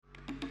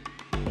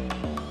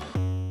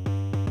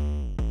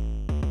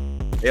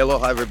Hey,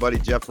 aloha, everybody.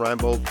 Jeff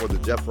Reinbold for the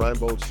Jeff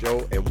Reinbold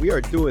Show, and we are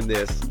doing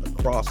this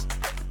across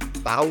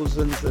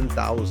thousands and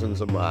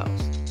thousands of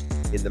miles.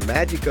 In the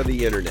magic of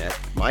the internet,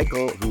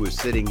 Michael, who is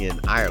sitting in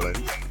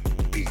Ireland,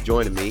 he's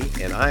joining me,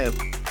 and I am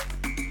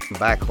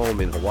back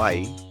home in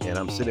Hawaii, and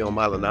I'm sitting on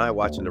Malanai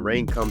watching the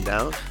rain come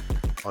down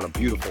on a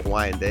beautiful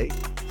Hawaiian day.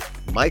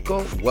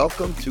 Michael,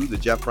 welcome to the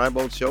Jeff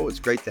Reinbold Show. It's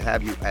great to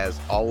have you as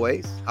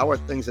always. How are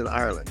things in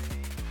Ireland?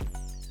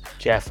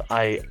 Jeff,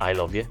 I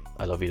love you.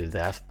 I love you to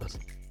death, but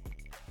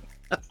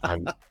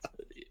and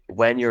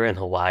when you're in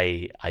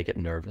Hawaii, I get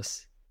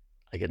nervous.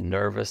 I get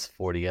nervous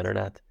for the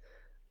internet.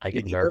 I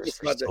get nervous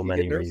for so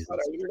many reasons.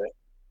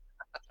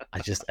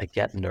 I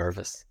get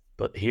nervous.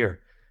 But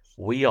here,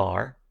 we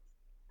are,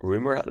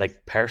 rumor,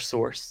 like per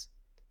source,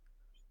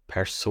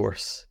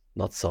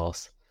 not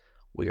sauce.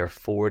 We are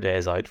 4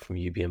 days out from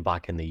you being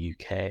back in the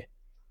UK.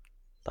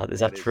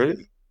 Is that true?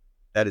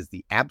 That is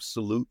the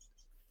absolute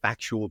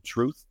factual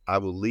truth. I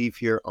will leave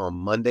here on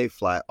Monday,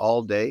 fly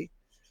all day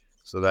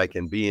so that I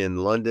can be in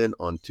London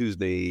on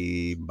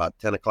Tuesday about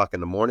 10 o'clock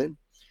in the morning.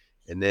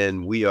 And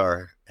then we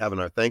are having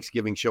our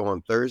Thanksgiving show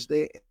on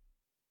Thursday.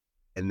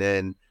 And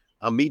then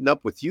I'm meeting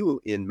up with you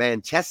in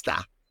Manchester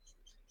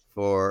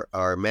for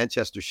our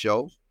Manchester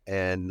show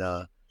and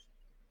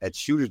at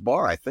Shooter's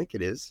Bar, I think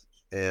it is.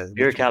 And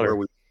Beer Keller.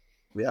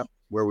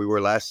 Where we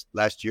were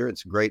last year.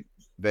 It's a great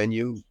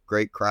venue,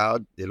 great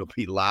crowd. It'll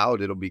be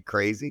loud. It'll be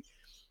crazy.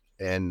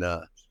 And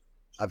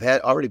I've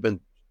already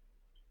been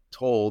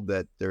told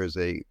that there's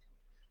a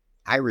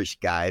Irish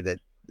guy that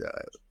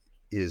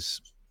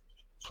is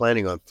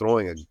planning on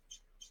throwing a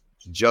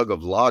jug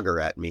of lager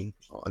at me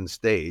on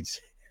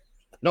stage.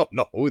 I don't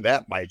know who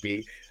that might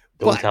be.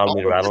 Don't tell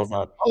me Rattle's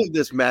not. All of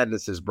this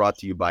madness is brought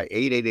to you by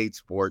 888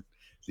 Sport,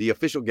 the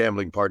official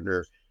gambling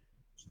partner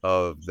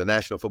of the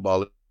National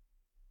Football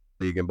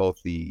League in both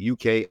the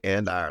UK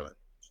and Ireland.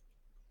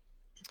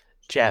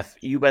 Jeff,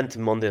 you went to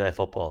Monday Night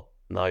Football.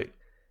 Now,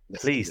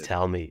 please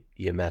tell me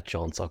you met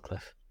John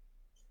Sutcliffe.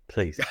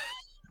 Please.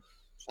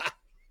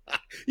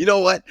 You know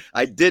what?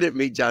 I didn't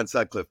meet John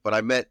Sutcliffe, but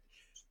I met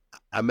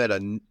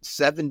a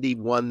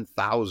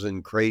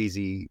 71,000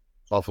 crazy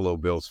Buffalo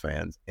Bills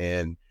fans,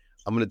 and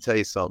I'm going to tell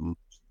you something.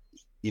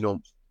 You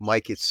know,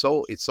 Mike, it's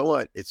so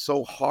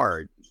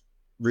hard,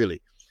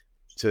 really,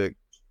 to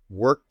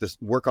work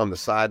on the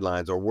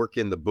sidelines or work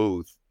in the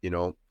booth, you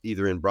know,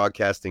 either in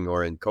broadcasting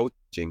or in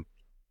coaching,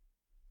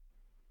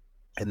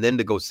 and then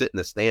to go sit in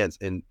the stands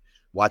and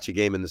watch a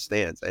game in the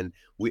stands. And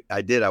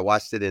I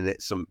watched it in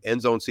some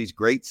end zone seats,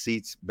 great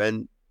seats.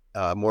 Ben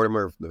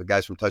Mortimer, the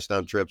guys from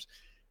Touchdown Trips,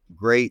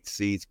 great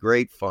seats,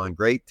 great fun,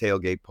 great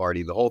tailgate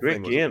party. The whole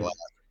thing was a blast.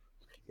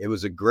 It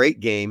was a great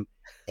game.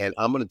 And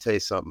I'm going to tell you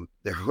something.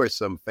 There were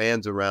some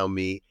fans around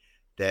me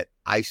that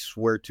I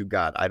swear to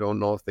God, I don't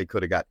know if they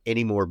could have got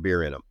any more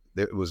beer in them.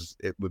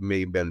 It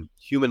may have been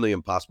humanly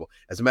impossible.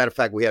 As a matter of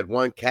fact, we had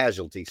one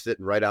casualty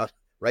sitting right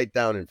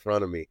down in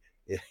front of me.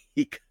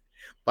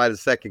 By the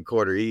second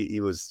quarter,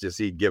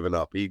 he'd given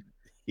up.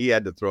 He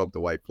had to throw up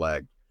the white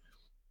flag.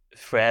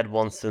 Fred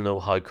wants to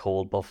know how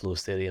cold Buffalo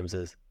Stadiums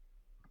is.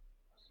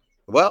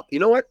 Well, you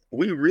know what?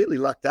 We really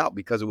lucked out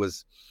because it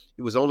was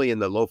only in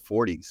the low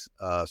 40s.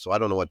 So I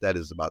don't know what that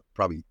is about.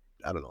 Probably,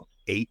 I don't know,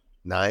 8,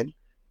 9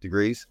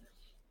 degrees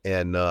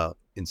and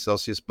in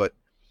Celsius. But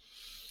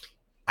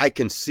I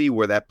can see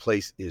where that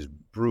place is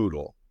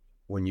brutal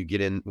when you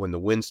get in, when the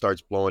wind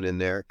starts blowing in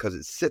there, because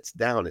it sits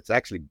down. It's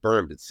actually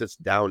bermed. It sits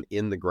down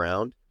in the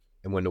ground.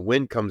 And when the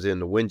wind comes in,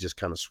 the wind just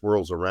kind of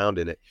swirls around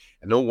in it.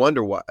 And no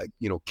wonder why,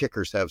 you know,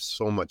 kickers have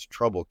so much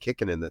trouble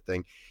kicking in the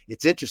thing.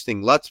 It's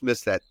interesting. Lutz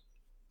missed that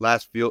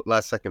last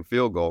second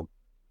field goal.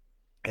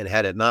 And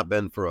had it not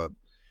been for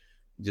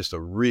just a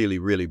really,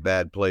 really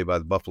bad play by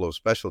the Buffalo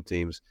special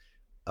teams,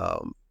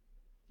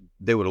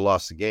 they would have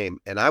lost the game.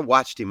 And I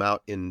watched him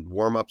out in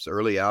warm-ups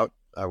early out.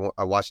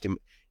 I watched him,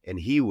 and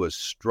he was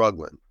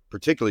struggling,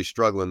 particularly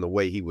struggling the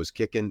way he was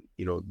kicking,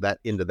 you know, that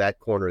into that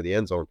corner of the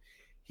end zone.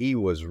 He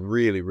was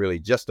really, really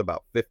just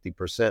about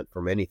 50%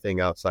 from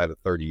anything outside of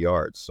 30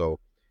 yards. So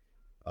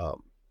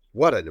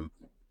what an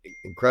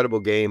incredible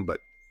game. But,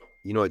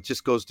 you know, it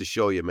just goes to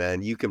show you,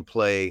 man, you can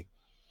play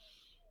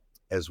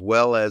as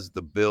well as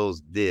the Bills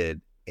did.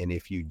 And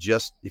if you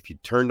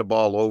turn the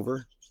ball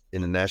over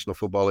in the National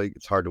Football League,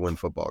 it's hard to win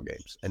football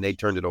games. And they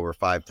turned it over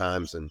 5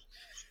 times and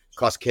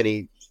cost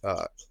Kenny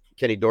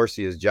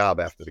Dorsey his job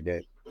after the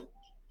game.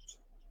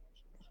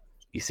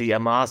 You see,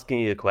 I'm asking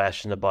you a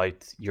question about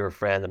your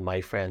friend and my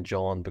friend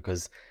John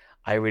because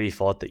I really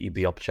thought that you'd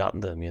be up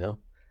chatting to him, you know?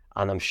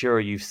 And I'm sure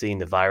you've seen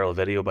the viral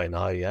video by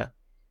now, yeah?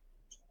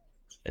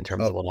 In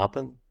terms of what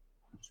happened?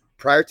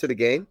 Prior to the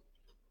game?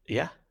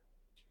 Yeah.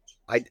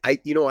 I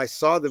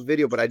saw the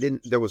video, but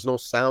there was no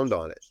sound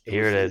on it.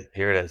 Here it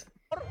is.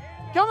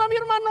 ¿Qué onda, mi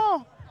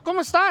hermano?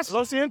 ¿Cómo estás?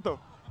 Lo siento.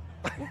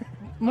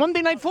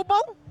 Monday Night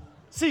Football?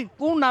 Sí.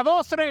 1,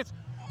 2, 3,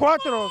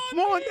 4.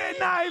 Monday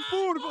Night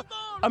Football.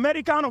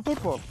 Americano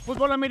football.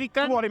 Fútbol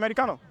americano. Fútbol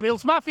americano.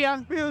 Bills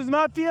Mafia. Bills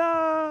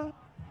Mafia.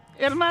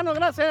 Hermano,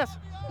 gracias.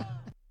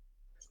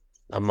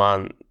 A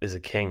man is a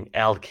king.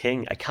 El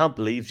King. I can't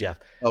believe, Jeff.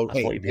 Oh,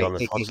 I thought you'd be on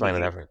the touchline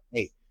and everything.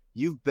 hey,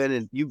 you've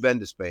been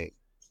to Spain.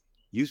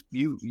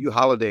 You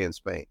holiday in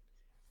Spain.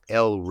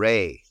 El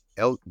Rey.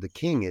 The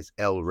king is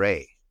El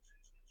Rey.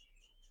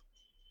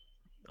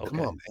 Come Okay.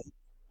 on, man.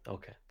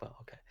 Okay. Well,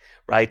 okay.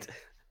 Right.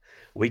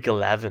 Week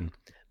 11,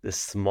 the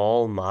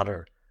small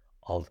matter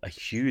of a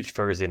huge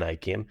Thursday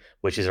night game,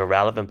 which is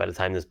irrelevant by the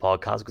time this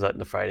podcast goes out on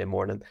the Friday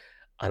morning,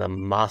 and a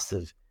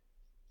massive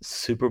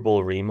Super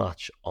Bowl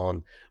rematch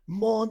on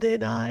Monday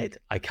night.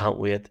 I can't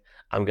wait.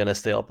 I'm going to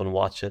stay up and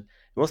watch it.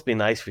 It must be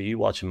nice for you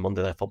watching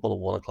Monday Night Football at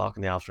 1 o'clock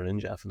in the afternoon,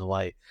 Jeff, in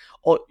Hawaii.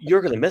 Oh,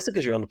 you're going to miss it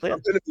because you're on the plane.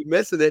 I'm going to be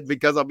missing it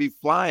because I'll be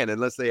flying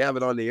unless they have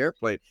it on the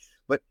airplane.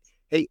 But,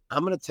 hey,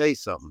 I'm going to tell you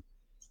something.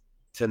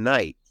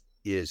 Tonight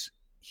is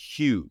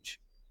huge.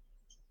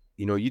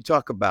 You know, you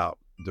talk about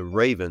the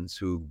Ravens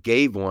who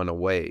gave one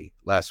away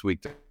last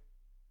week to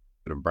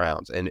the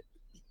Browns and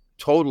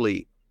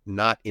totally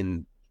not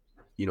in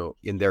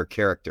their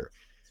character.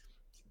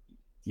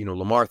 You know,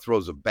 Lamar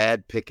throws a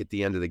bad pick at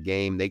the end of the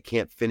game. They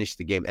can't finish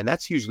the game. And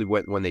that's usually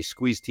when they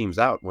squeeze teams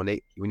out. When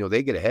they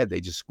get ahead,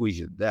 they just squeeze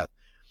you to death.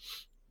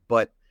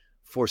 But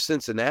for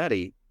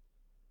Cincinnati,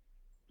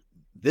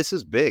 this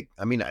is big.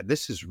 I mean,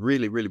 this is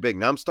really, really big.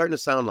 Now I'm starting to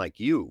sound like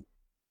you,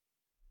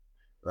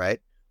 right?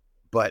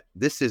 But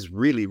this is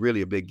really,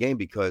 really a big game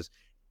because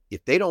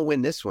if they don't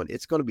win this one,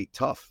 it's going to be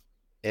tough.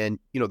 And,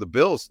 the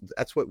Bills,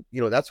 that's what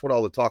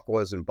all the talk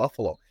was in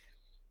Buffalo.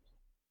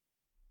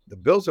 The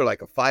Bills are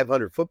like a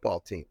 500 football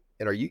team.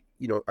 And are you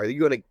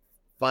going to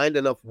find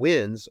enough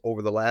wins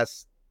over the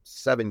last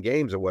 7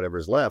 games or whatever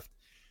is left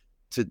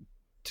to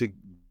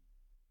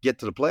get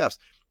to the playoffs?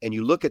 And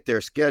you look at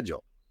their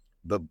schedule,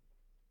 the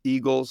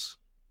Eagles,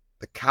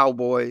 the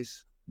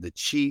Cowboys, the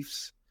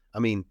Chiefs. I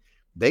mean,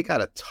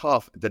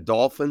 the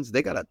Dolphins,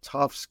 they got a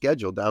tough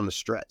schedule down the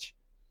stretch.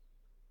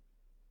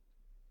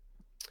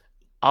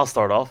 I'll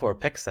start off with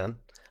picks then.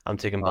 I'm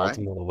taking All right.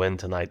 Baltimore to win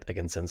tonight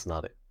against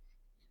Cincinnati.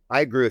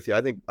 I agree with you.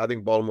 I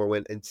think Baltimore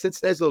win. And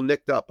Cincinnati's a little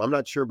nicked up. I'm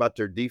not sure about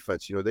their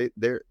defense.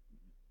 They're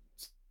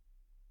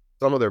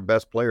some of their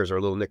best players are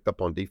a little nicked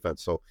up on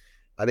defense. So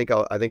I think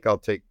I'll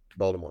take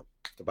Baltimore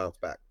to bounce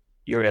back.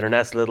 Your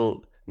internet's a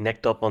little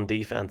nicked up on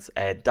defense.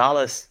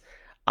 Dallas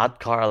at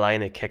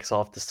Carolina kicks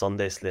off the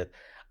Sunday slate.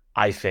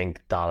 I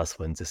think Dallas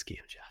wins this game,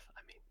 Jeff.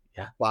 I mean,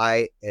 yeah.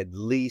 By at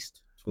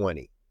least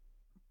 20.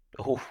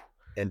 Oh.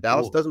 And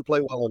Dallas doesn't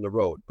play well on the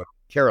road, but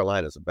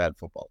Carolina's a bad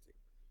football team.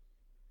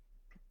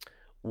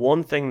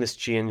 One thing that's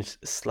changed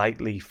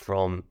slightly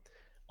from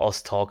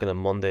us talking on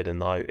Monday to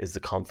now is the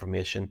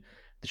confirmation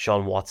that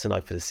Deshaun Watson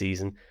out for the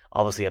season.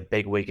 Obviously, a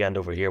big weekend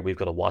over here. We've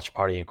got a watch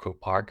party in Crook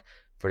Park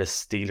for the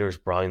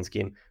Steelers-Browns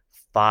game.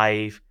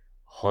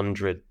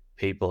 500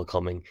 people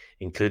coming,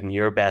 including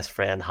your best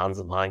friend,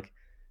 Handsome Hank,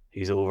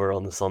 who's over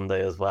on the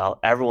Sunday as well.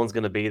 Everyone's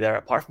going to be there,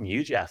 apart from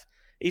you, Jeff.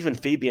 Even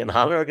Phoebe and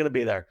Hannah are going to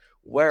be there.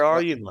 Where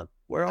are you, man?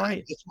 Where are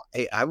you?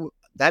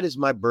 That is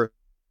my birthday,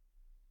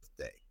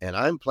 and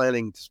I'm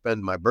planning to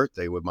spend my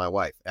birthday with my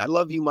wife. I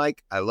love you,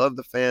 Mike. I love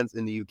the fans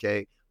in the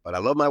UK, but I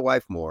love my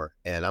wife more,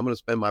 and I'm going to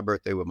spend my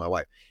birthday with my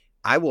wife.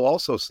 I will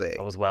also say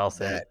that was well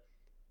said.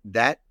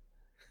 That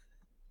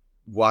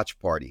watch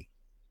party,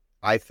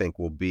 I think,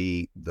 will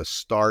be the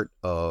start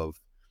of.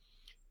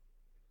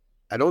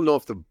 I don't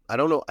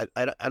know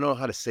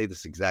how to say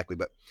this exactly,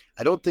 but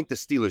I don't think the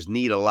Steelers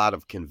need a lot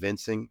of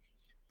convincing.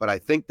 But I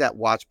think that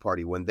watch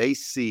party, when they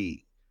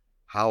see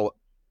how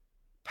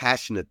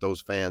passionate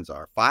those fans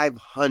are,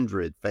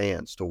 500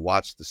 fans to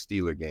watch the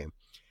Steeler game,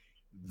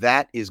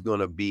 that is going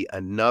to be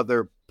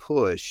another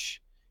push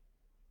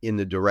in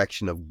the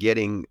direction of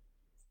getting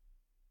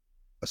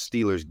a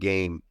Steelers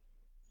game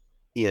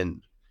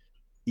in.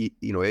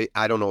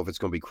 I don't know if it's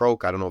going to be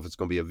Croak. I don't know if it's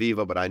going to be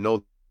Aviva, but I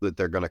know that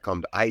they're going to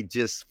come. I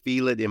just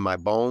feel it in my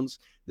bones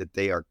that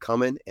they are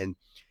coming. And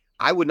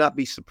I would not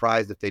be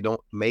surprised if they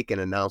don't make an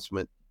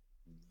announcement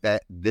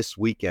that this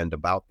weekend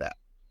about that.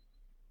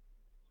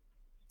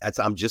 It's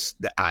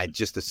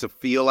a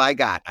feel I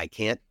got. I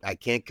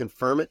can't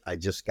confirm it. I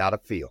just got a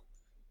feel.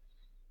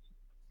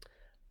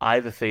 I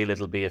have a feel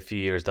it'll be a few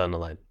years down the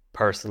line,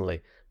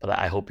 personally, but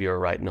I hope you're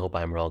right and hope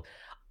I'm wrong.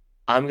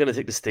 I'm going to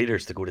take the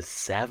Steelers to go to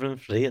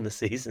 7-3 in the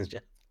season,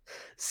 Jeff.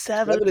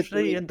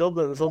 7-3 in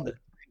Dublin on Sunday.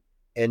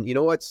 And you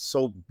know what's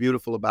so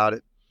beautiful about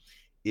it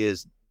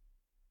is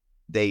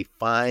they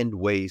find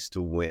ways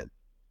to win,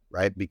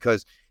 right?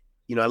 Because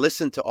I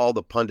listen to all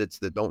the pundits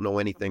that don't know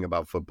anything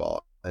about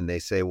football, and they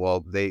say,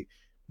 well, they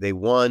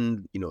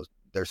won,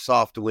 their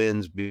soft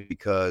wins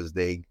because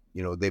they've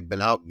been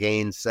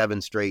outgained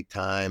 7 straight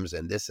times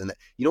and this and that.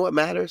 You know what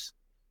matters?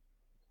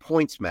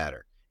 Points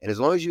matter. And as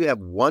long as you have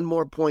one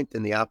more point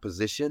than the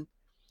opposition,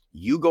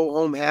 you go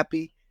home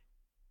happy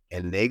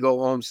and they go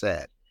home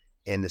sad.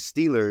 And the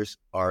Steelers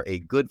are a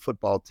good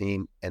football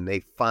team, and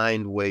they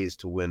find ways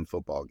to win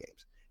football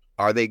games.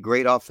 Are they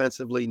great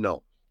offensively?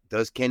 No.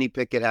 Does Kenny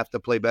Pickett have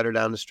to play better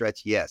down the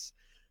stretch? Yes.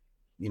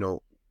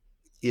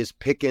 Is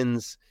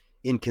Pickens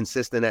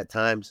inconsistent at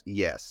times?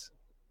 Yes.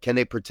 Can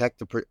they protect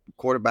the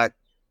quarterback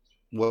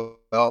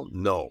well?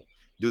 No.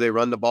 Do they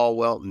run the ball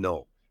well?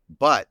 No.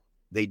 but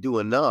they do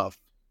enough,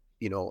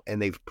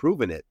 and they've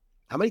proven it.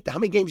 How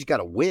many games you got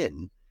to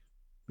win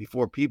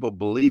before people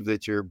believe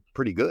that you're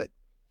pretty good?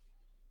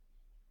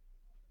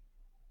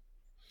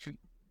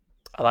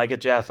 I like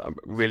it, Jeff. I'm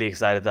really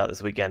excited that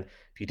this weekend.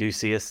 If you do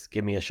see us,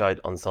 give me a shout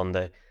on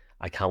Sunday.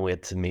 I can't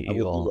wait to meet I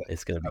you will do all. that.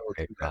 It's going to I be will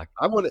great do that. crack.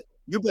 I want to.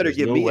 You better There's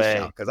give no me a way.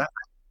 shout, because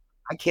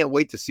I can't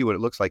wait to see what it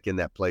looks like in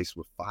that place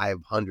with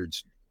 500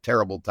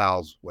 terrible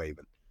towels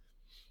waving.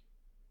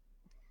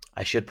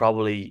 I should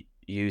probably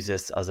use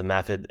this as a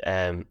method.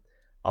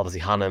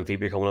 Obviously, Hannah and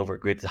Phoebe are coming over.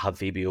 Great to have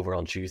Phoebe over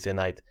on Tuesday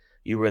night.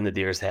 You were in the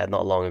Deer's Head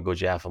not long ago,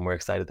 Jeff, and we're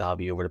excited to have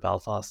you over to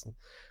Belfast. And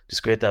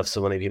just great to have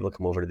so many people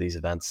come over to these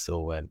events.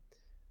 So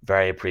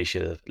very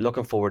appreciative.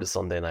 Looking forward to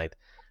Sunday night.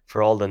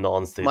 For all the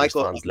non-Steelers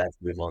Michael, fans, let's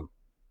move on.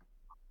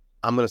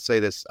 I'm going to say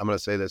this.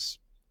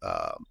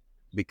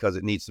 Because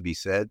it needs to be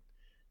said.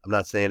 I'm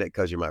not saying it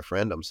because you're my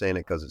friend. I'm saying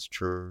it because it's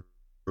true.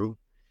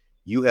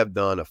 You have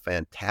done a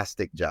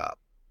fantastic job,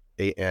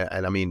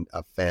 and I mean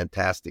a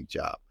fantastic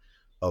job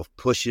of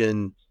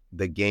pushing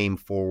the game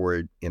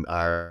forward in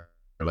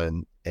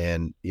Ireland.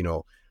 And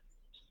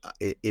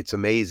it's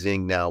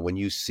amazing now when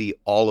you see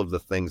all of the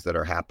things that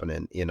are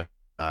happening in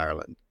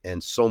Ireland,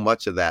 and so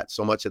much of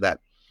that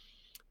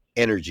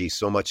energy,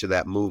 so much of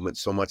that movement,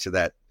 so much of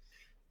that,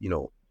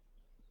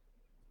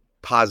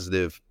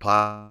 positive,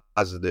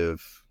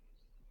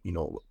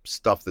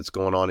 stuff that's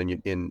going on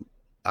in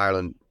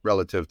Ireland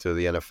relative to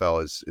the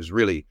NFL is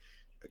really,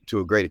 to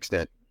a great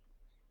extent,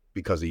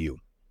 because of you.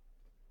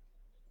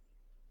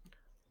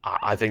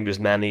 I think there's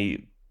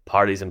many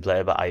parties in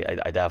play, but I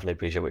definitely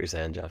appreciate what you're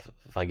saying, Jeff.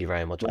 Thank you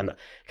very much. And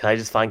can I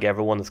just thank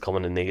everyone that's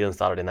coming to Neil on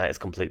Saturday night? It's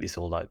completely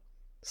sold out.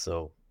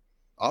 So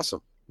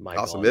awesome. My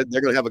awesome. God.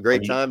 They're going to have a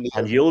great time.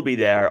 And you'll be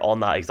there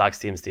on that exact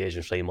same stage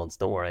in 3 months.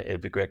 Don't worry. It'll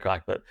be great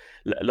crack. But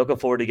looking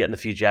forward to getting a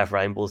few Jeff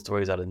Rainbow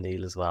stories out of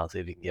Neil as well. See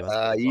if you can give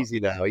us easy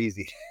now.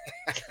 Easy.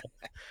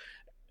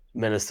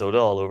 Minnesota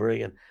all over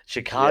again.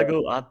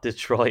 Chicago at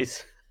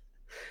Detroit.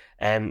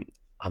 I'm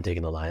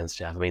taking the Lions,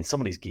 Jeff. I mean,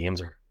 some of these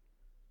games are...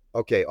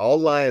 Okay, all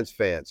Lions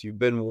fans, you've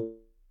been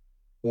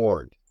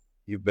warned.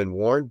 You've been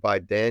warned by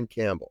Dan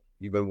Campbell.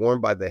 You've been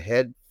warned by the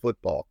head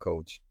football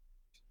coach,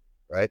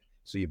 right?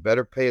 So you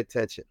better pay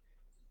attention.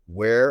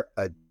 Wear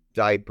a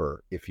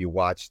diaper if you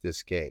watch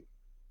this game.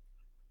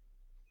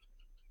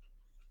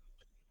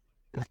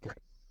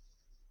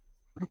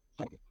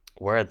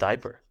 Wear a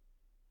diaper.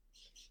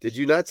 Did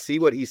you not see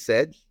what he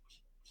said?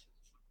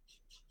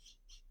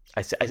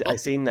 I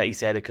seen that he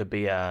said it could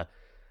be a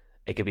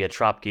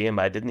trap game,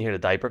 but I didn't hear the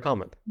diaper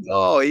comment.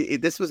 Oh,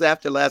 this was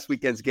after last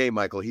weekend's game,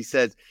 Michael. He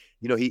says,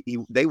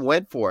 they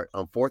went for it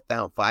on 4th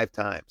down 5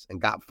 times and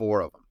got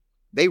 4 of them.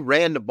 They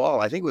ran the ball.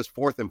 I think it was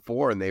 4th and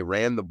 4, and they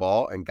ran the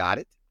ball and got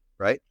it,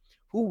 right?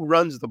 Who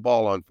runs the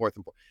ball on 4th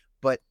and 4?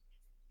 But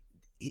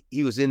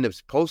he was in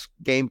this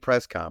post-game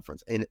press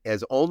conference, and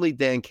as only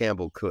Dan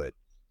Campbell could,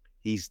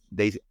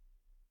 they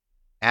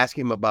asked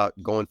him about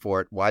going for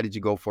it. Why did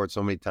you go for it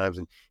so many times?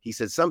 And he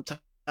said,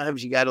 sometimes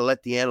you got to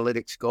let the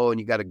analytics go, and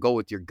you got to go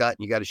with your gut,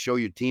 and you got to show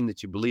your team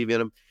that you believe in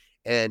them.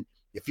 And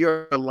if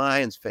you're a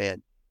Lions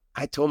fan,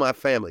 I told my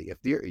family,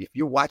 if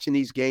you're watching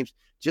these games,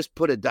 just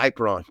put a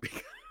diaper on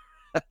because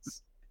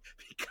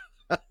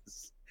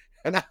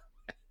and I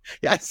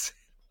said,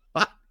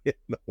 what in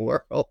the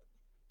world?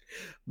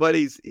 But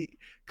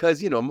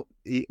because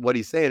what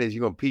he's saying is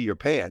you're gonna pee your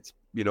pants,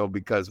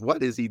 because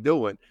what is he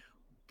doing?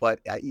 But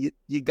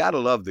you gotta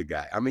love the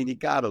guy. I mean, you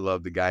gotta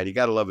love the guy, and you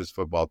gotta love his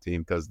football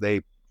team because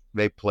they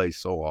play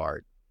so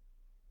hard.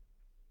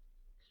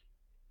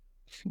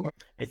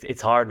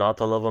 It's hard not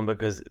to love him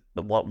because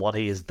what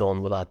he has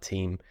done with that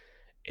team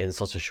in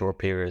such a short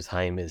period of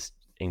time is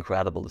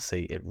incredible to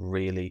see. It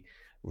really,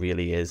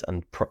 really is,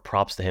 and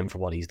props to him for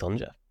what he's done,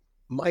 Jeff.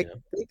 Mike,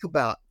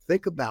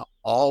 think about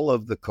all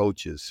of the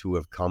coaches who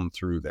have come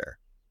through there,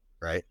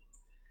 right?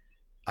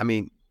 I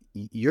mean,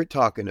 you're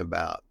talking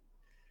about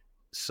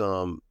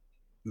some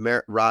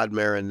Rod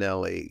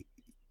Marinelli,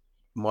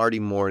 Marty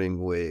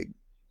Morningwig.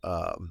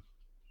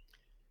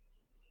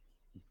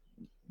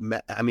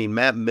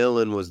 Matt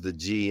Millen was the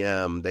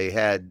GM. They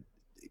had,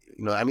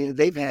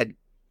 they've had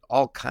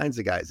all kinds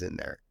of guys in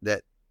there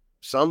that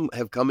some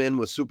have come in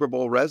with Super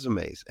Bowl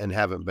resumes and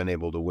haven't been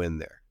able to win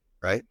there,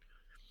 right?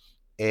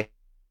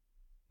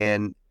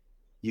 And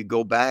you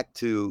go back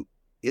to,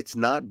 it's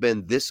not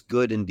been this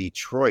good in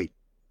Detroit.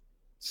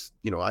 So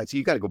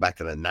you got to go back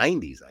to the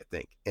 90s, I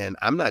think. And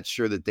I'm not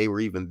sure that they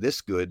were even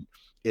this good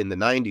in the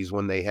 90s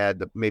when they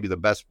had maybe the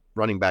best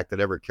running back that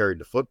ever carried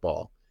the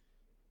football.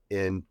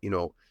 And,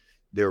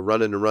 they were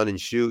running and run and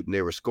shoot, and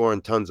they were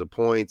scoring tons of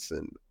points.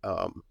 And,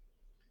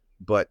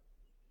 but,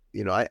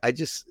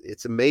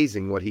 it's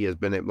amazing what he has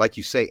been, like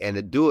you say, and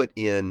to do it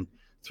in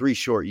 3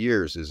 short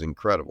years is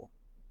incredible.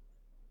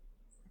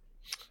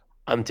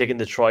 I'm taking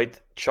Detroit.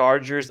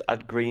 Chargers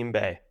at Green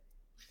Bay.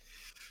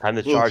 Time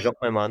to charge up,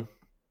 my man.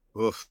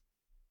 Oof.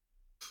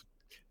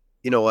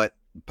 You know what?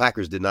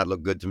 Packers did not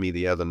look good to me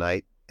the other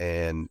night.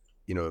 And,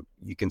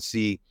 you can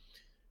see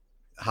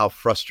how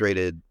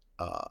frustrated,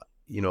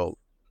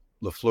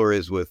 LaFleur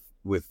is with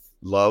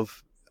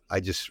Love. I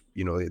just,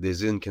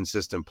 there's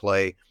inconsistent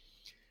play.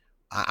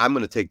 I'm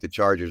going to take the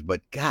Chargers,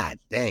 but God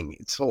dang,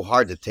 it's so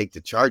hard to take the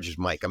Chargers,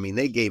 Mike. I mean,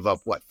 they gave up,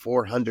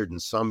 400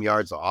 and some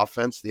yards of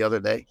offense the other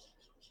day.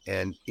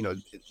 And,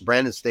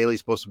 Brandon Staley's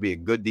supposed to be a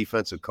good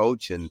defensive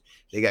coach, and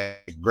they got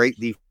great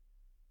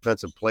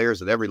defensive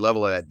players at every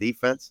level of that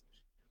defense,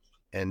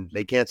 and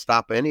they can't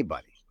stop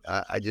anybody.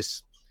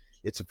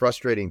 It's a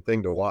frustrating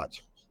thing to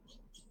watch.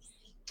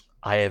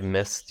 I have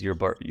missed your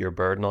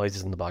bird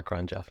noises in the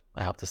background, Jeff,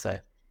 I have to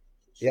say.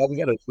 Yeah,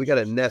 we got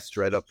a nest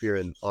right up here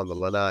on the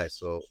lanai,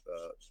 so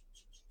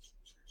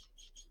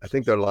I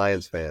think they're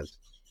Lions fans.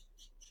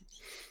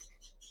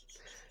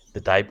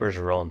 The diapers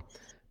are on.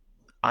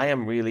 I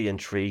am really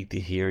intrigued to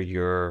hear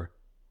your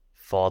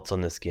thoughts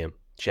on this game,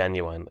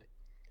 genuinely.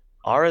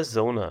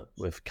 Arizona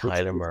with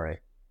Kyler Murray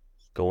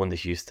going to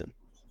Houston,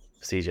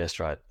 CJ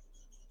Stroud.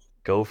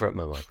 Go for it,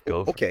 my man.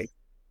 Go for it. Okay.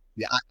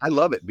 Yeah, I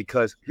love it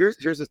because here's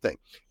the thing.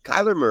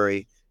 Kyler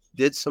Murray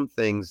did some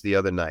things the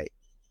other night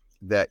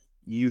that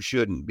you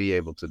shouldn't be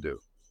able to do,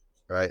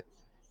 right?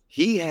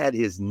 He had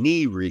his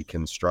knee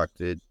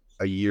reconstructed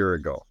a year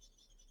ago,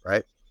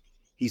 right?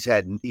 He's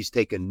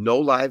taken no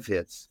live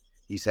hits.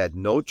 He's had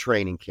no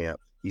training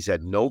camp. He's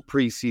had no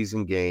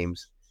preseason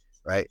games,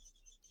 right?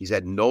 He's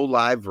had no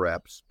live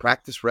reps.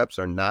 Practice reps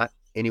are not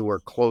anywhere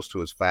close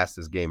to as fast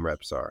as game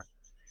reps are.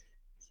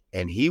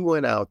 And he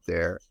went out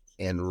there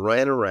and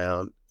ran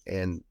around,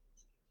 and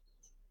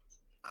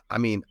I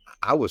mean,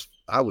 I was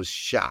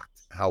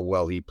shocked how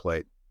well he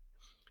played.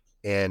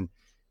 And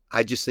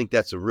I just think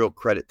that's a real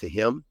credit to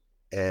him.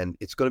 And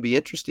it's going to be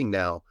interesting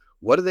now.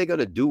 What are they going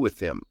to do with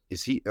him?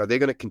 Are they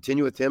going to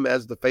continue with him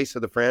as the face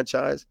of the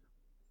franchise?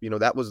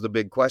 That was the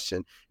big question.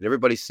 And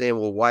everybody's saying,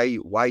 well, why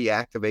are you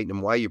activating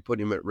him? Why are you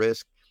putting him at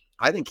risk?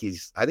 I think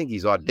he's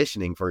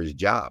auditioning for his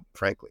job,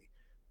 frankly.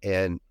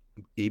 And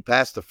he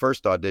passed the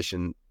first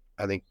audition,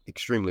 I think,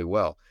 extremely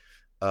well.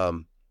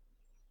 On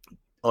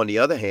the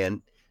other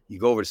hand, you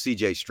go over to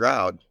CJ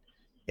Stroud,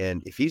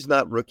 and if he's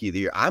not rookie of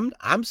the year,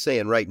 I'm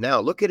saying right now,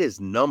 look at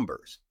his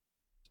numbers.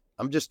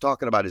 I'm just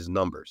talking about his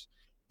numbers.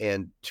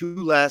 And two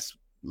last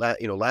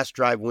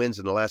drive wins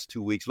in the last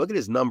 2 weeks. Look at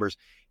his numbers.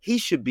 He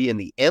should be in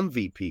the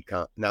MVP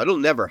Now, it'll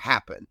never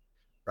happen,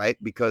 right?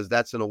 Because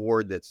that's an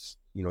award that's,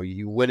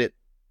 you win it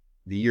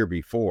the year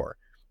before,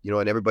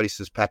 and everybody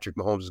says Patrick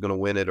Mahomes is going to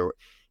win it. Or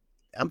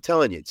I'm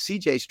telling you,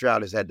 CJ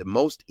Stroud has had the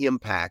most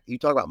impact. You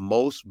talk about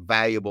most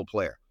valuable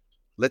player.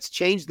 Let's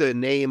change the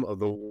name of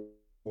the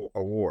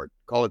award.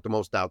 Call it the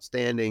most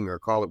outstanding or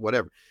call it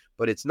whatever.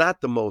 But it's not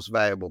the most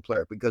valuable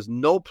player because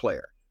no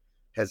player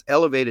has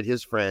elevated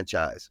his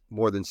franchise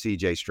more than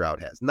CJ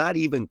Stroud has. Not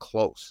even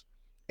close.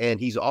 And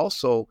he's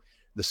also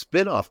the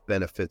spinoff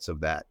benefits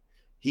of that.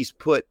 He's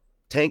put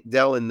Tank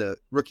Dell in the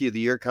Rookie of the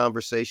Year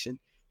conversation.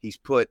 He's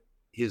put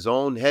his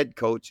own head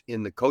coach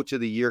in the Coach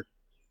of the Year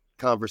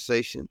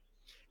conversation.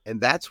 And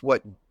that's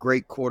what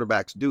great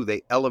quarterbacks do.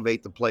 They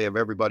elevate the play of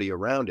everybody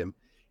around him.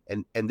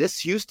 And this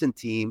Houston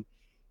team,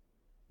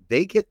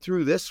 they get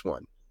through this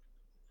one.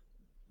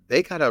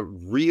 They got a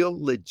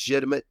real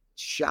legitimate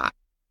shot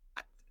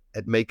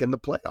at making the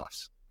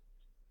playoffs.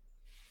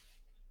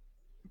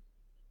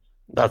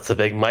 That's a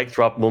big mic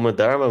drop moment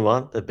there, my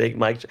man. The big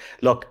mic.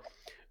 Look,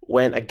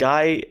 when a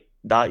guy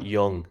that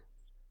young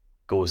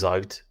goes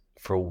out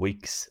for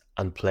weeks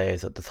and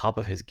plays at the top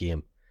of his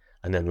game,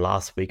 and then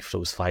last week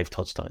throws 5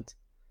 touchdowns,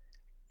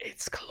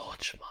 it's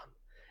clutch, man.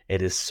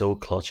 It is so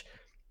clutch,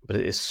 but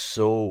it is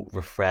so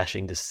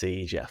refreshing to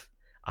see, Jeff.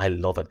 I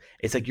love it.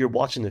 It's like you're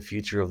watching the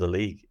future of the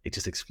league. It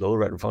just exploded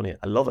right in front of you.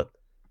 I love it.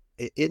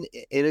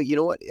 You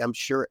know what? I'm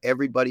sure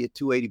everybody at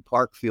 280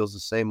 Park feels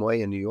the same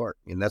way in New York,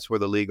 and that's where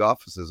the league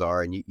offices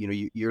are. And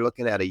you're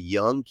looking at a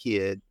young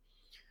kid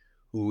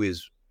who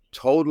is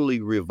totally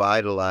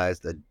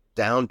revitalized a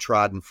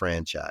downtrodden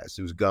franchise,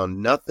 who's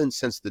gone nothing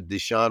since the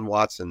Deshaun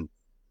Watson,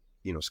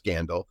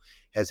 scandal,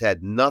 has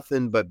had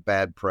nothing but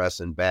bad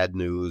press and bad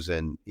news,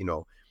 and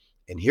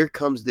here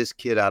comes this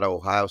kid out of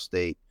Ohio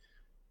State,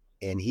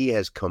 and he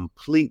has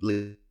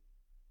completely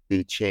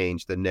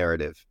changed the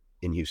narrative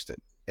in Houston.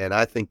 And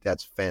I think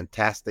that's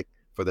fantastic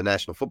for the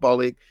National Football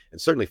League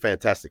and certainly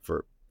fantastic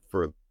for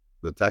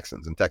the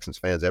Texans and Texans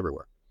fans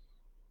everywhere.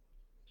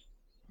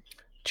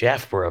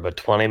 Jeff, we're about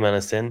 20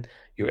 minutes in.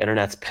 Your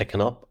internet's picking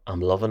up.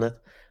 I'm loving it.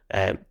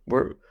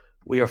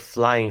 We are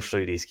flying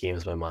through these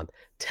games, my man.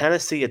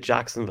 Tennessee at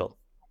Jacksonville.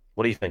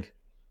 What do you think?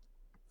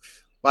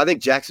 Well, I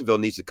think Jacksonville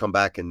needs to come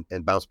back and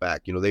bounce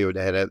back. They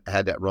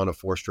had that run of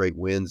 4 straight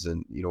wins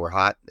and, were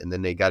hot. And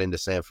then they got into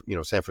San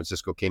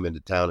Francisco came into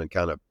town and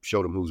kind of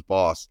showed them who's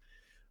boss.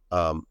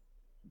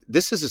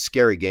 This is a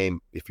scary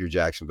game if you're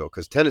Jacksonville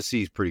because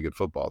Tennessee's a pretty good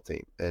football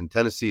team. And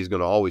Tennessee is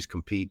going to always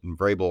compete, and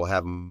Vrabel will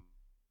have them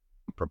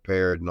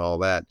prepared and all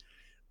that.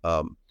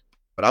 But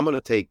I'm going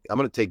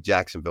to take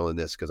Jacksonville in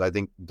this because I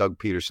think Doug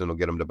Peterson will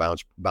get them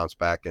to bounce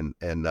back. And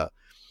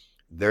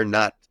they're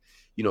not,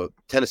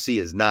 Tennessee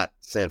is not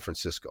San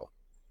Francisco.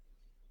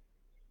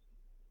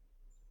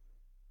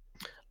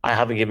 I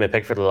haven't given my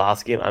pick for the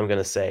last game. I'm going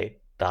to say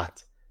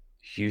that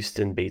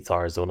Houston beats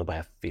Arizona by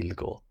a field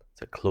goal.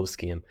 It's a close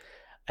game.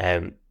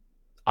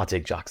 I'll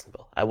take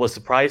Jacksonville. I was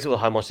surprised with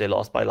how much they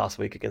lost by last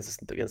week against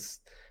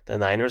the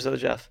Niners, though,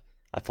 Jeff.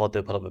 I thought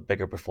they put up a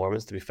bigger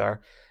performance, to be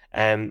fair.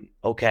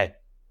 Okay.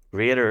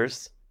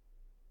 Raiders.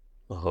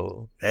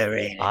 Oh,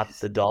 at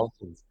the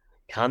Dolphins.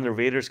 Can the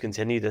Raiders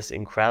continue this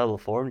incredible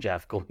form,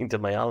 Jeff, going to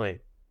Miami?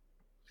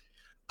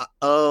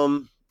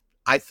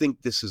 I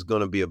think this is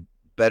going to be a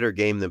better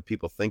game than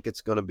people think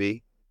it's going to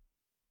be.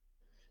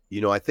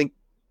 I think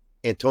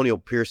Antonio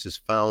Pierce has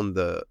found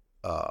the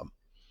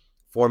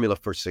formula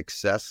for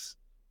success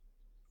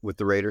with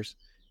the Raiders,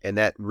 and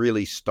that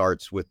really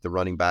starts with the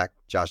running back,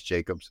 Josh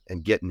Jacobs,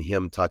 and getting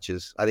him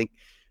touches. I think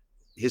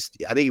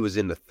he was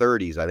in the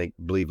 30s,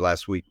 believe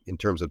last week in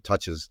terms of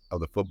touches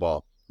of the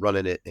football,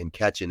 running it and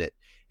catching it.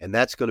 And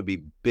that's going to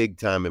be big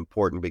time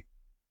important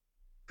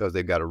because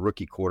they've got a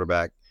rookie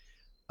quarterback.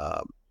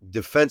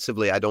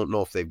 Defensively, I don't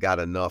know if they've got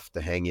enough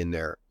to hang in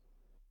there,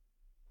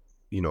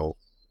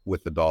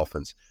 with the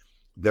Dolphins.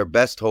 Their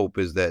best hope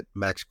is that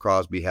Max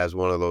Crosby has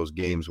one of those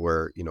games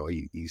where,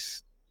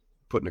 he's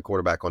putting the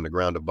quarterback on the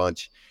ground a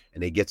bunch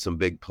and they get some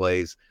big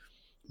plays.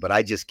 But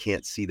I just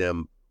can't see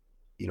them,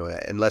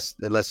 unless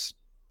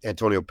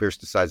Antonio Pierce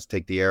decides to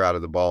take the air out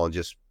of the ball and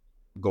just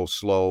go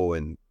slow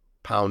and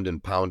pound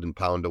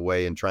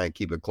away and try and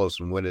keep it close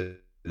and win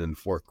it in the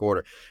fourth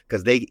quarter,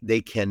 because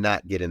they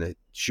cannot get in a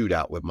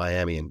shootout with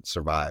Miami and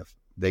survive.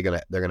 They're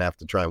gonna have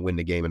to try and win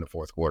the game in the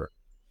fourth quarter.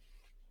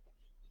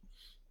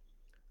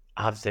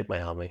 I have to take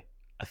Miami.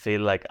 I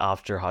feel like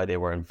after how they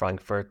were in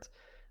Frankfurt,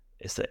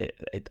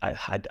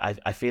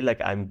 I feel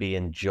like I'm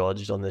being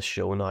judged on this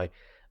show now.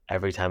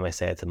 Every time I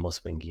say it's a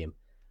must-win game,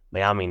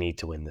 Miami need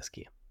to win this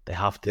game. They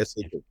have to. Yes,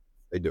 they do.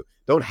 They do.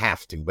 Don't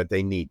have to, but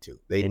they need to.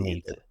 They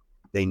need to.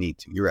 They need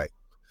to. You're right.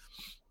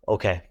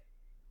 Okay.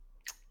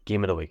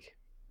 Game of the week.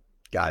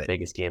 Got it.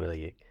 Biggest game of the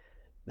week.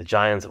 The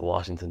Giants of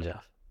Washington,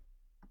 Jeff.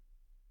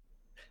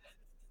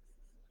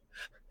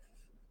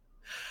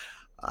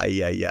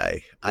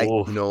 You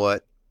know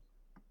what?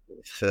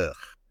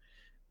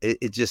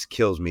 It just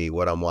kills me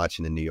what I'm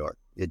watching in New York.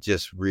 It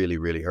just really,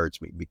 really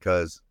hurts me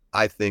because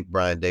I think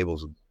Brian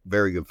Daboll's a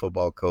very good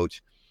football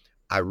coach.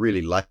 I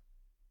really like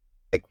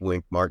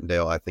Wink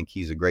Martindale. I think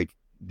he's a great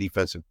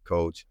defensive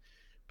coach,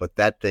 but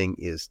that thing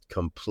is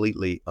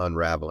completely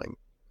unraveling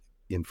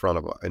in front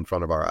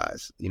of our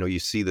eyes. You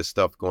see the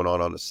stuff going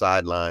on the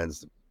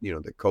sidelines.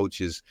 The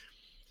coaches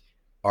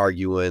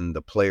arguing,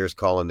 the players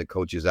calling the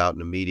coaches out in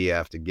the media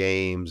after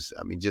games.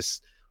 I mean,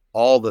 just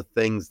all the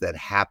things that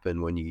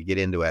happen when you get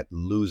into it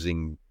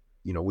losing.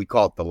 We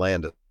call it the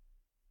land of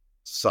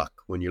suck.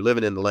 When you're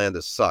living in the land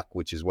of suck,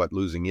 which is what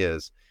losing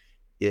is,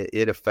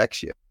 it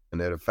affects you and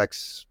it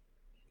affects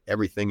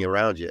everything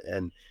around you.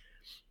 And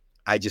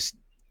I just,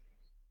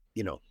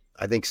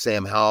 I think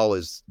Sam Howell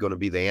is going to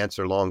be the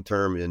answer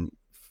long-term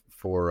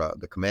for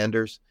the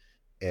Commanders.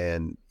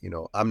 And,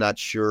 I'm not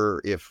sure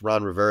if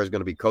Ron Rivera is going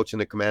to be coaching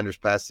the Commanders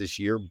past this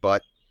year,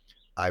 but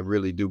I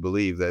really do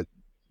believe that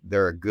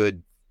they're a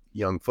good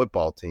young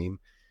football team.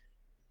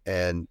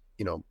 And,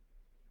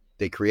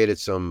 they created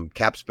some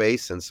cap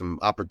space and some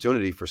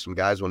opportunity for some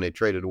guys when they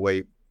traded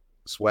away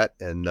Sweat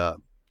and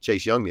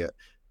Chase Young a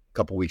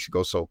couple weeks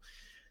ago. So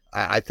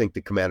I think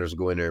the Commanders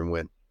will go in there and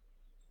win.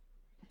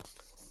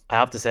 I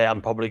have to say,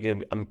 I'm probably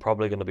going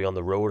to be on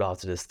the road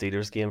after the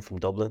Steelers game from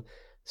Dublin.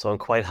 So I'm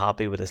quite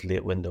happy with this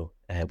late window.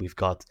 We've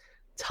got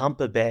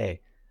Tampa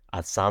Bay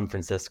at San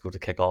Francisco to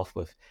kick off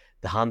with.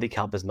 The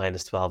handicap is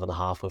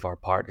 -12.5 with our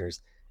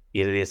partners.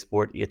 88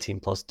 Sport, 18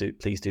 plus.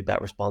 Please do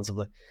bet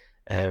responsibly.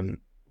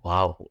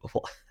 Wow,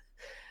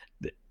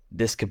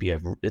 this could be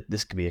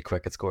a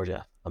cricket score,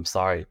 Jeff. I'm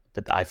sorry,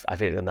 but I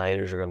think the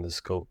Niners are going to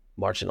just go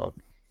marching on.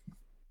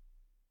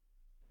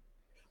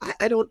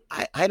 I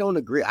don't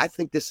agree. I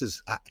think this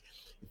is.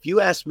 If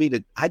you ask me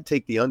I'd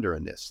take the under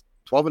in this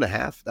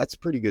 12.5. That's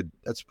pretty good.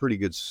 That's a pretty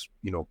good.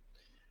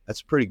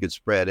 That's a pretty good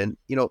spread. And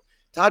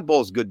Todd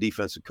Bowles is a good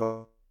defensive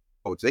coach.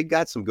 They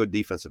got some good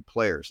defensive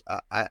players.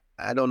 I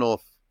don't know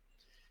if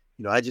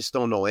I just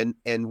don't know.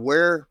 And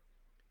where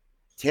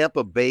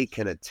Tampa Bay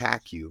can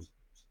attack you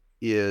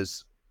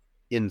is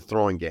in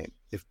throwing game.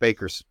 If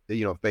Baker's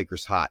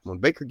hot, when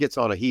Baker gets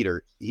on a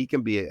heater, he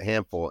can be a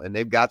handful. And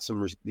they've got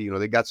some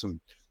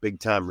big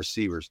time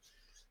receivers.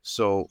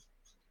 So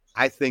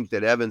I think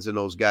that Evans and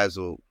those guys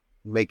will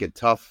make it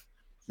tough.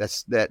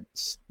 That's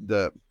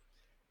the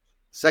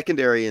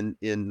secondary in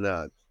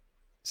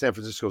San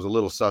Francisco is a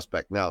little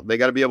suspect. Now they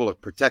got to be able to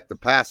protect the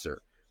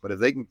passer, but if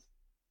they can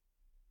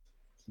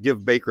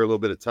give Baker a little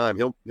bit of time,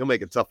 he'll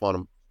make it tough on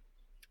him.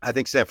 I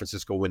think San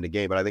Francisco will win the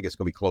game, but I think it's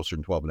going to be closer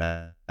than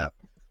 12.5.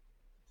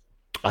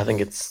 I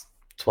think it's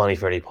 20,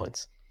 30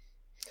 points.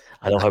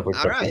 I don't know how we're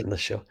different in the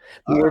show.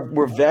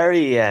 We're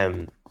very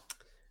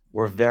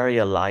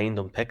aligned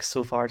on picks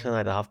so far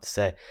tonight, I have to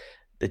say.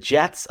 The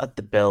Jets at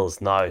the Bills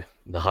now,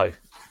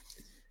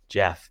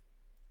 Jeff,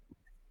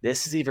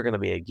 this is either going to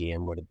be a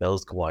game where the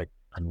Bills go out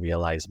and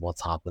realize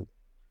what's happened,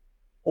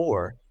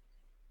 or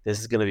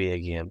this is going to be a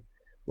game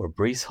where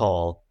Breece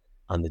Hall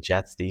and the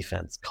Jets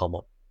defense come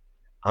up.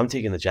 I'm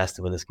taking the Jets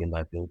to win this game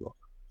by field goal.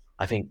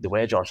 I think the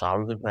way Josh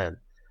Allen's been playing,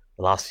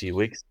 the last few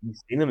weeks. You've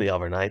seen him the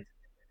other night.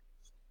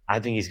 I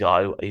think he's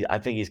got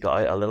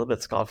out a little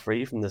bit scot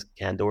free from this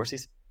Ken Dorsey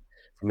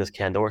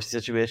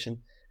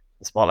situation.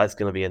 The spotlight's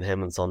going to be in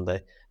him on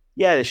Sunday.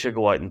 Yeah, they should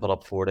go out and put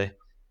up 40.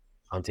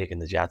 I'm taking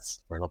the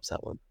Jets for an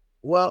upset win.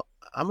 Well,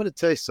 I'm going to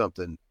tell you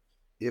something.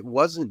 It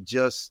wasn't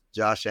just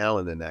Josh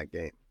Allen in that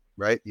game,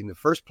 right? In the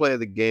first play of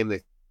the game,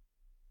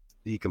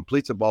 he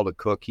completes a ball to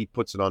Cook. He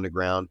puts it on the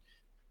ground.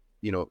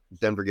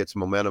 Denver gets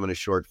momentum in a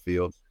short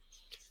field.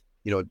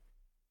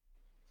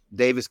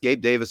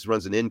 Gabe Davis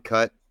runs an in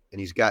cut, and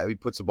he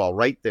puts the ball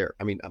right there.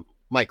 I mean,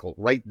 Michael,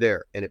 right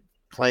there, and it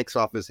clanks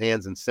off his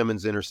hands, and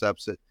Simmons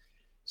intercepts it.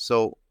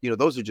 So,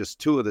 those are just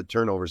two of the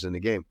turnovers in the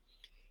game.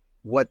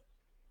 What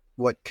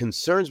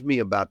concerns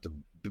me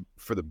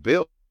for the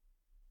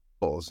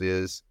Bills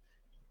is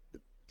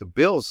the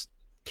Bills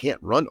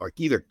can't run, or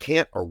either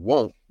can't or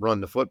won't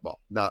run the football.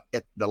 Now,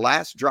 at the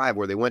last drive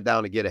where they went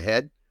down to get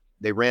ahead,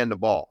 they ran the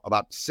ball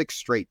about 6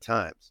 straight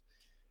times.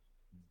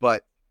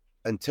 But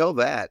until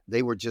that,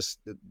 they were just,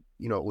 it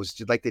was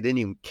just like they didn't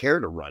even care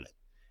to run it.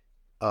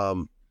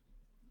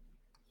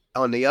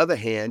 On the other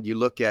hand, you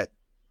look at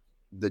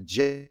the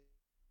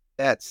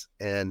Jets,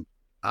 and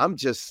I'm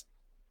just,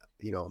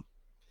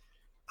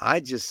 I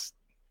just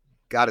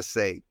got to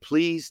say,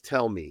 please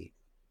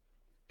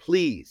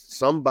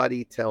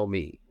somebody tell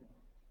me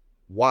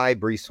why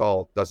Breece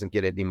Hall doesn't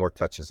get any more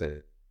touches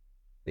than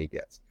he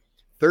gets.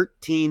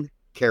 13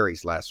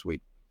 carries last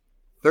week.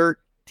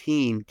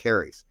 13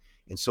 carries.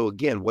 And so,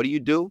 again, what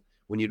do?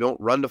 When you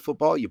don't run the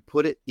football, you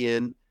put it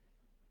in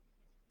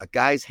a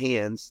guy's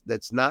hands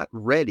that's not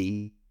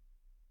ready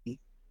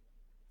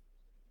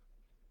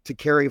to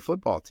carry a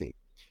football team.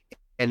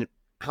 And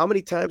how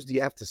many times do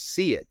you have to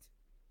see it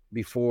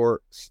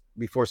before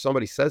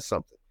somebody says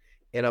something?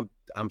 And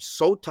I'm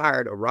so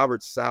tired of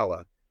Robert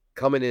Saleh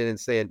coming in and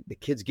saying the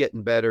kid's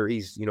getting better.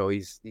 He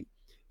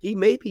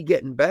may be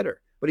getting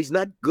better, but he's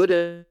not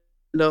good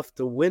enough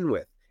to win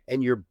with.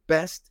 And your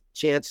best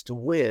chance to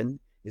win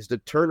is to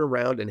turn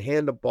around and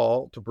hand the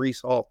ball to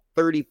Breece Hall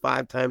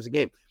 35 times a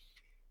game.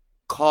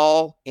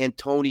 Call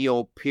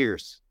Antonio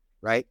Pierce,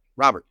 right?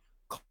 Robert,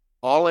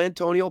 call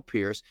Antonio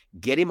Pierce,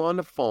 get him on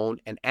the phone,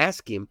 and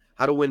ask him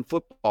how to win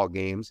football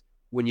games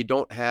when you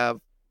don't have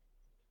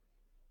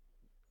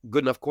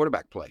good enough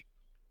quarterback play.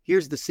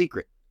 Here's the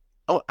secret.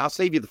 Oh, I'll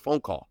save you the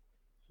phone call.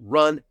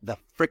 Run the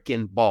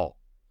freaking ball.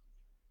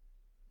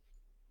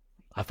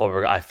 I thought we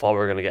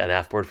were going to get an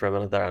F word for a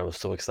minute there, and I was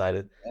so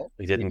excited.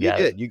 We didn't get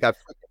it. You got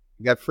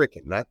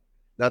freaking,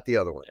 not the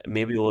other one.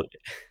 Maybe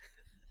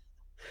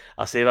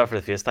I'll save that for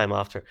the FaceTime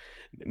after.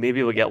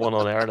 Maybe we'll get one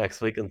on air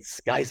next week on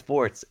Sky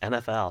Sports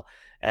NFL.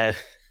 If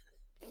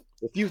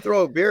you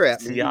throw a beer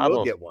at me, Seattle, you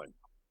will get one.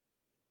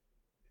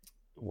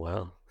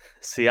 Well,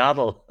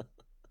 Seattle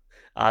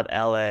at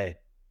LA.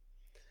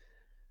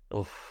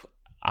 Oh,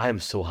 I am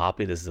so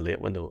happy this is a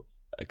late window,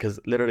 because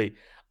literally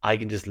I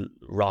can just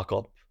rock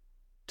up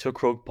to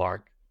Croke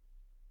Park,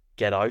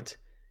 get out,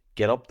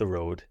 get up the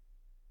road,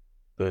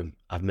 boom,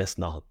 I've missed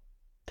nothing,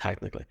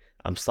 technically.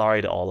 I'm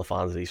sorry to all the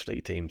fans of these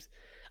three teams.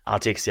 I'll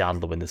take Seattle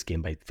to win this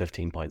game by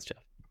 15 points,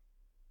 Jeff.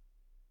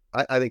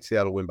 I think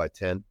Seattle win by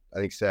 10.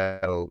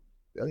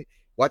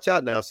 Watch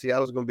out now.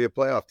 Seattle's going to be a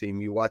playoff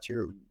team. You watch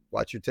your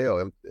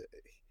tail.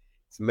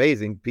 It's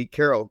amazing. Pete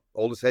Carroll,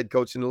 oldest head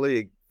coach in the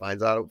league,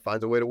 finds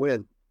a way to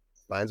win.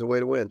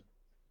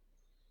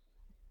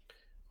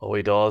 Oh,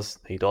 he does.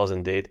 He does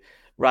indeed.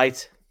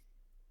 Right.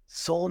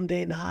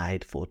 Sunday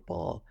night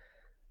football.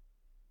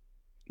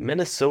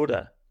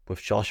 Minnesota with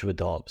Joshua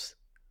Dobbs.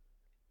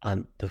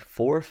 And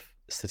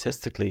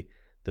statistically,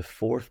 the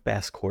fourth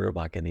best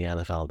quarterback in the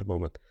NFL at the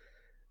moment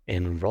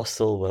in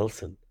Russell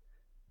Wilson.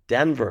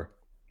 Denver,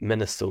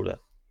 Minnesota.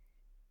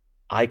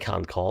 I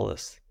can't call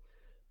this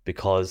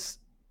because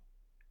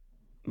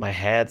my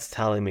head's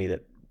telling me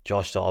that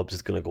Josh Dobbs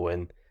is going to go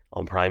in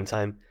on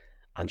primetime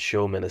and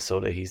show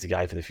Minnesota he's the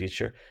guy for the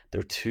future.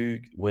 They're 2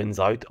 wins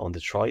out on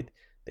Detroit.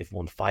 They've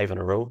won 5 in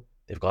a row.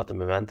 They've got the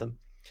momentum.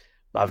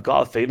 But I've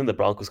got a feeling the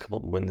Broncos come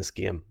up and win this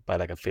game by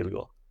like a field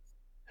goal.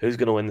 Who's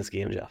going to win this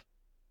game, Jeff?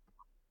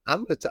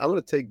 I'm going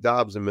to take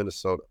Dobbs in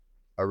Minnesota.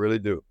 I really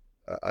do.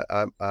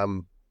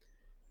 I'm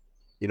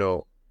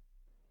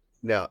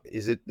now,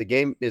 the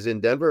game is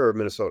in Denver or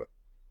Minnesota?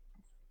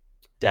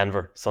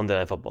 Denver, Sunday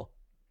Night Football.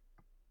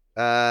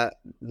 Let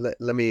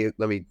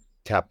me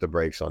tap the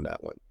brakes on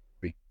that one,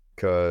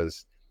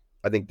 because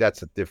I think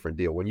that's a different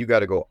deal. When you got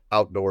to go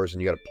outdoors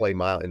and you got to play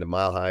in the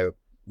mile high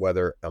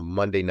weather, a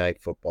Monday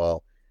Night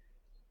Football,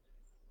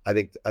 I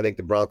think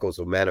the Broncos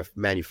will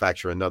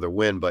manufacture another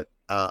win. But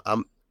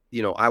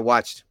I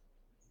watched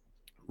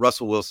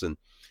Russell Wilson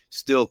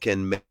still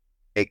can make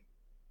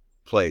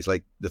plays,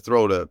 like the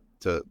throw to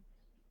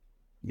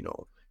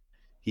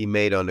he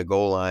made on the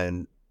goal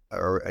line,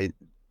 it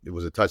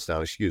was a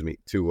touchdown. Excuse me.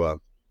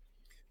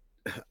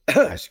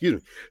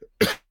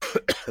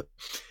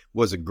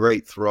 Was a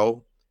great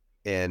throw,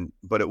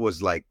 but it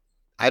was like,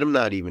 I'm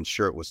not even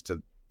sure it was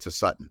to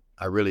Sutton.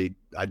 I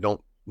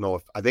don't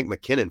know I think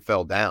McKinnon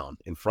fell down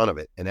in front of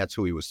it, and that's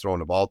who he was throwing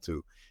the ball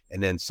to.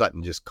 and then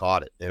Sutton just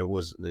caught it, and it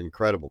was an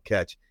incredible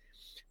catch.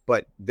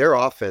 But their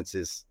offense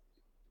is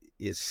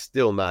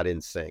still not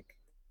in sync.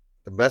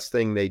 The best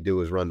thing they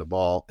do is run the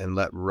ball and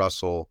let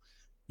Russell,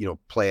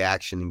 play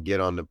action and get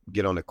on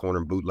the corner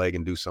and bootleg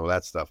and do some of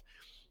that stuff.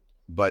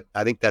 But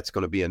I think that's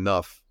going to be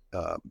enough.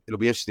 It'll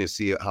be interesting to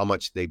see how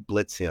much they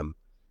blitz him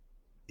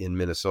in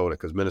Minnesota,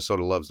 because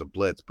Minnesota loves to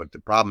blitz. But the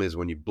problem is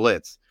when you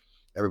blitz,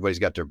 everybody's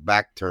got their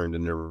back turned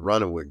and they're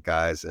running with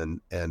guys. And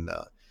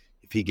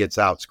if he gets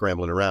out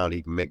scrambling around,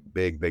 he can make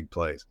big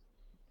plays.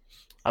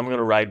 I'm going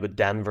to ride with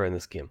Denver in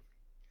this game.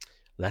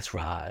 Let's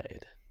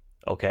ride.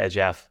 Okay,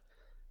 Jeff.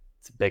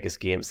 It's the biggest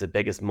game. It's the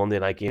biggest Monday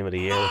night game of the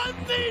year.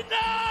 Monday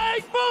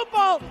Night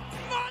Football!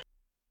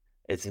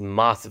 It's a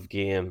massive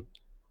game.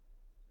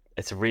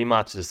 It's a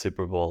rematch of the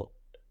Super Bowl.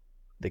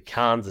 The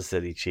Kansas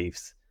City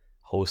Chiefs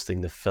hosting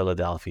the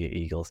Philadelphia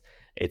Eagles.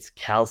 It's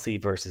Kelsey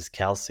versus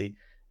Kelsey.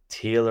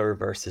 Taylor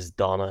versus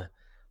Donna.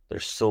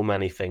 There's so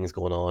many things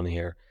going on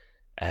here.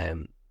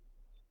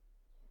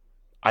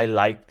 I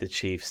like the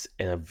Chiefs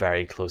in a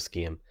very close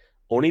game,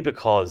 only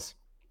because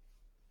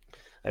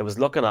I was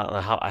looking at, and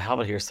I have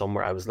it here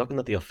somewhere, I was looking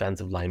at the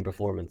offensive line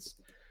performance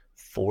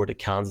for the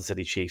Kansas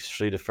City Chiefs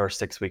through the first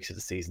 6 weeks of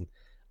the season.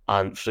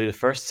 And through the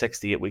first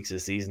 68 weeks of the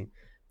season,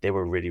 they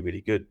were really,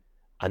 really good.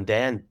 And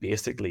then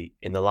basically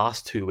in the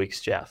last 2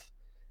 weeks, Jeff,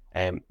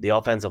 the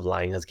offensive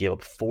line has gave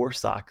up 4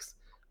 sacks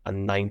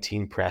and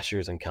 19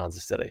 pressures in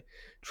Kansas City.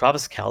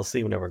 Travis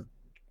Kelce, whenever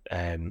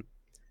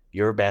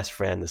your best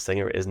friend, the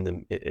singer,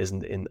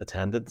 isn't in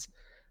attendance,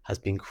 has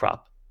been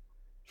crap.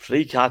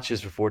 3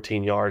 catches for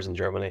 14 yards in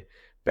Germany,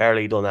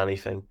 barely done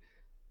anything.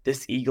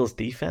 This Eagles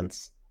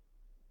defense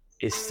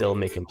is still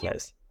making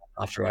plays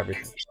after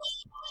everything.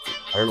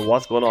 I don't know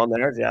what's going on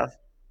there, Jeff.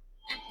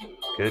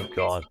 Good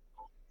God.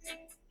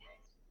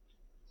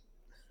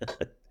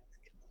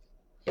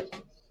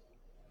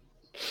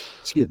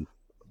 Excuse me.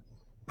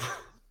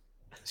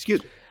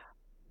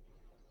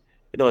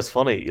 It's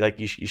funny. Like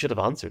you should have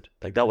answered.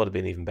 Like that would have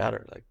been even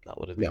better. Like that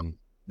would have been.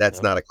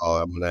 That's not a call.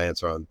 I'm going to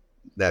answer on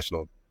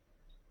national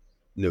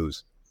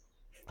news.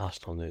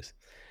 National news.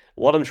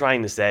 What I'm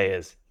trying to say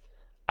is,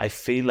 I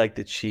feel like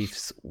the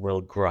Chiefs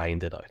will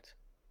grind it out.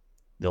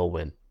 They'll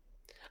win.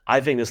 I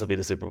think this will be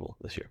the Super Bowl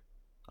this year.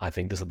 I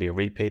think this will be a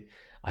repeat.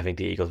 I think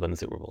the Eagles win the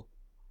Super Bowl.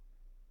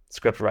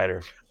 Script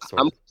writer.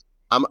 I'm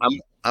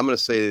going to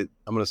say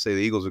the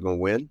Eagles are going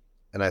to win,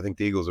 and I think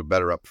the Eagles are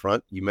better up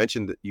front. You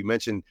mentioned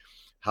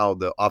how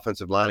the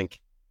offensive line in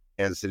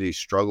Kansas City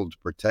struggled to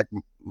protect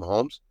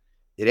Mahomes.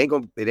 It ain't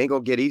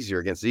gonna get easier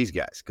against these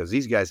guys, because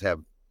these guys have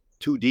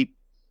too deep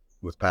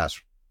with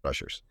pass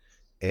rushers,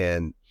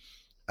 and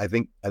I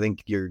think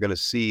you're going to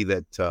see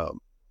that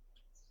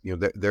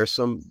there's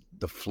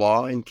the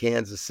flaw in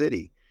Kansas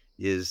City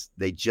is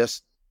they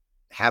just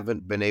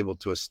haven't been able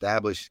to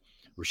establish.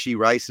 Rashee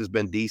Rice has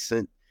been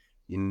decent,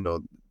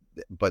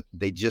 but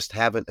they just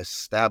haven't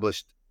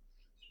established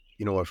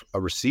a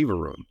receiver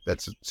room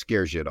that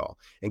scares you at all.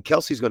 And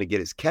Kelsey's going to get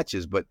his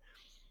catches, but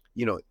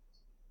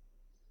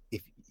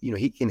if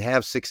he can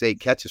have 6-8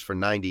 catches for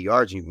 90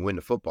 yards and you can win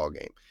the football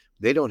game.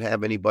 They don't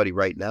have anybody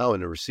right now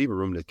in the receiver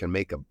room that can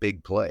make a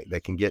big play,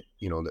 that can get,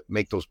 that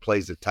make those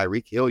plays that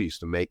Tyreek Hill used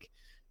to make.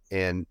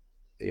 And,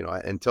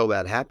 until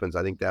that happens,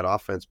 I think that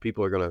offense,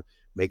 people are going to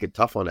make it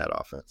tough on that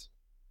offense.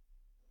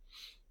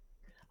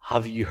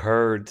 Have you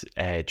heard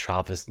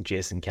Travis and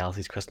Jason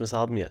Kelce's Christmas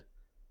album yet?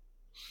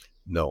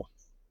 No.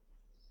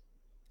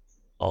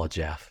 Oh,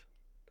 Jeff.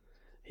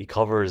 He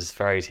covers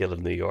Fairy Tale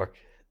of New York.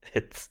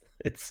 It's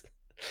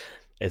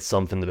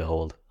something to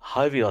behold.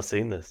 How have you not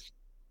seen this?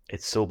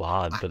 It's so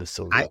bad, but it's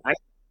so good.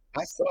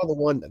 I saw the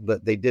one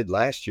that they did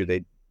last year.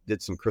 They did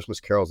some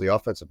Christmas carols. The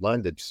offensive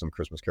line did some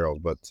Christmas carols,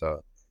 but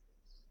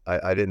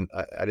I didn't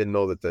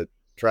know that the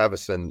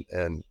Travis and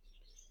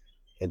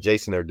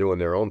Jason are doing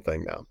their own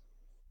thing now.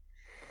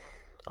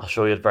 I'll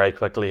show you it very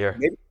quickly here.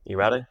 You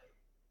ready?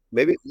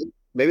 Maybe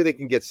they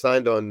can get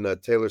signed on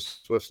Taylor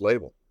Swift's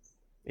label.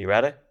 You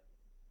ready?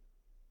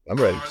 I'm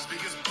ready.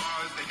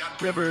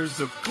 Rivers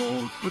of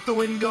gold, with the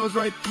wind goes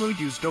right through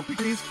you. Stroke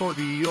degrees for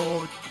the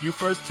old. You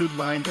first to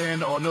line,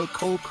 then on a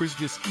cold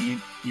Christmas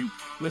Eve. You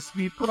let's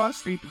be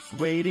prostrate,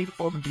 waiting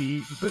for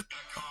me.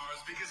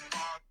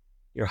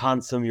 You're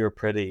handsome, you're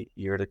pretty,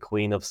 you're the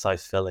queen of South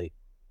Philly.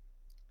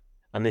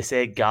 And they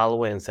say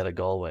Galway instead of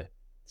Galway.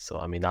 So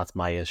I mean that's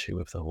my issue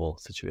with the whole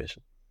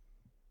situation.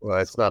 Well,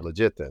 that's not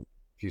legit then.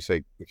 If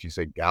you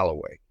say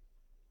Galloway,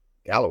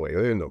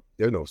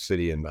 there's no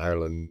city in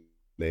Ireland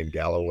named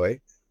Galloway.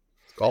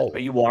 Are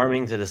you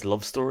warming to this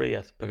love story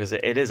yet? Because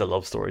it is a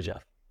love story,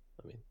 Jeff.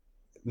 I mean,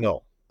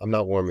 no, I'm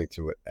not warming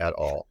to it at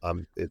all.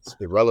 It's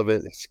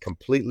irrelevant. It's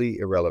completely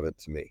irrelevant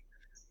to me.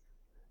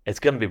 It's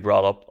going to be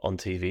brought up on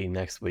TV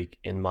next week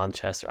in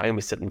Manchester. I'm going to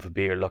be sitting for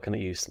beer, looking at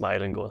you,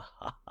 smiling, going,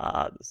 "Ha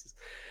ha!"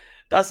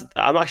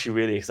 I'm actually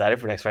really excited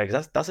for next Friday,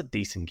 because that's a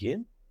decent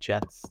game.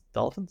 Jets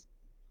Dolphins.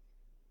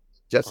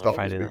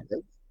 Dolphins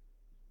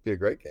be a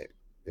great game.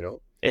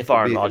 If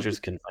Aaron Rodgers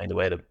can find a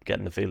way to get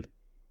in the field.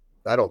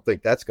 I don't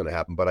think that's going to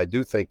happen, but I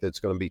do think that it's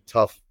going to be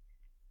tough,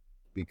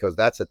 because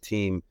that's a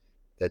team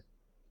that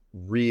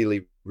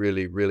really,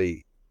 really,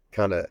 really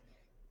kind of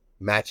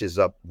matches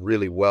up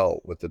really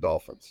well with the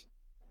Dolphins,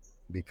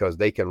 because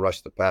they can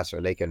rush the passer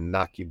and they can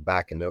knock you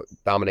back and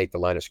dominate the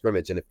line of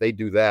scrimmage. And if they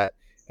do that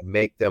and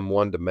make them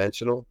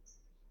one-dimensional,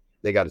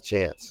 they got a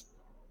chance.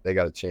 They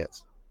got a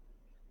chance.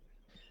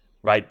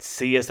 Right,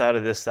 see us out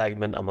of this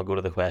segment. I'm going to go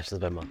to the questions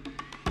by month.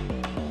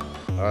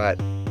 All right.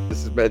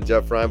 This has been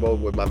Jeff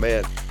Reinbold with my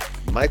man,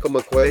 Michael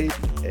McQuaid.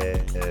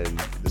 And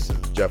this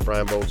is Jeff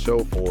Reinbold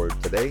Show for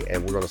today.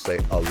 And we're going to say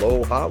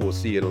aloha. We'll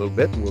see you in a little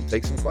bit and we'll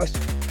take some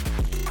questions.